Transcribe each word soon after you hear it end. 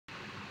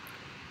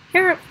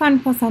Here at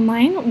PlanPlus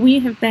Online, we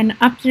have been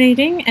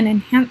updating and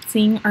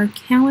enhancing our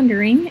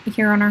calendaring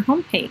here on our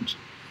homepage.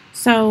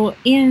 So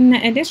in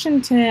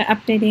addition to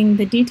updating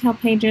the detail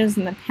pages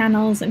and the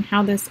panels and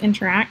how this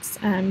interacts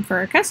for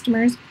our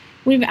customers,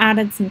 we've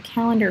added some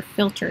calendar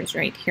filters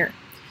right here.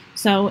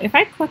 So if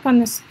I click on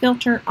this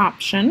filter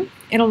option,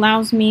 it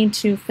allows me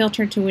to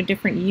filter to a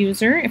different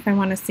user if I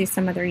want to see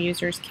some other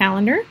user's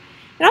calendar.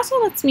 It also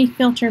lets me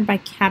filter by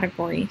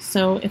category.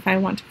 So if I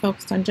want to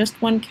focus on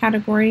just one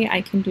category,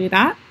 I can do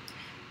that.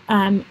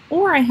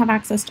 Or I have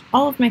access to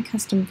all of my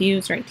custom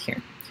views right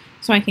here.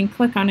 So I can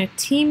click on a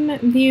team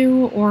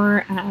view,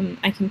 or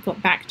I can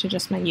flip back to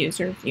just my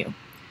user view.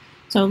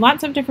 So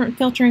lots of different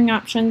filtering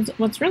options.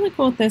 What's really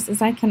cool with this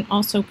is I can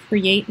also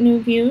create new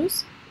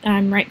views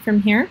right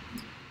from here,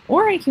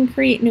 or I can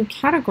create new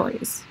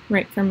categories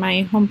right from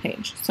my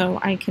homepage. So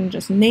I can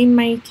just name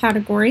my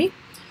category.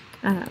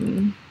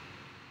 And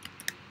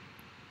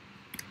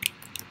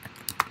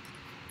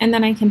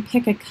then I can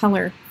pick a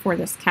color for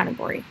this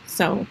category.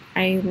 So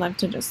I love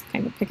to just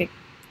kind of pick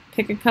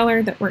a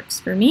color that works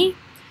for me,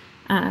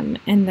 and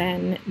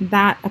then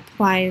that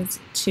applies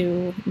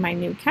to my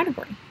new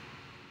category.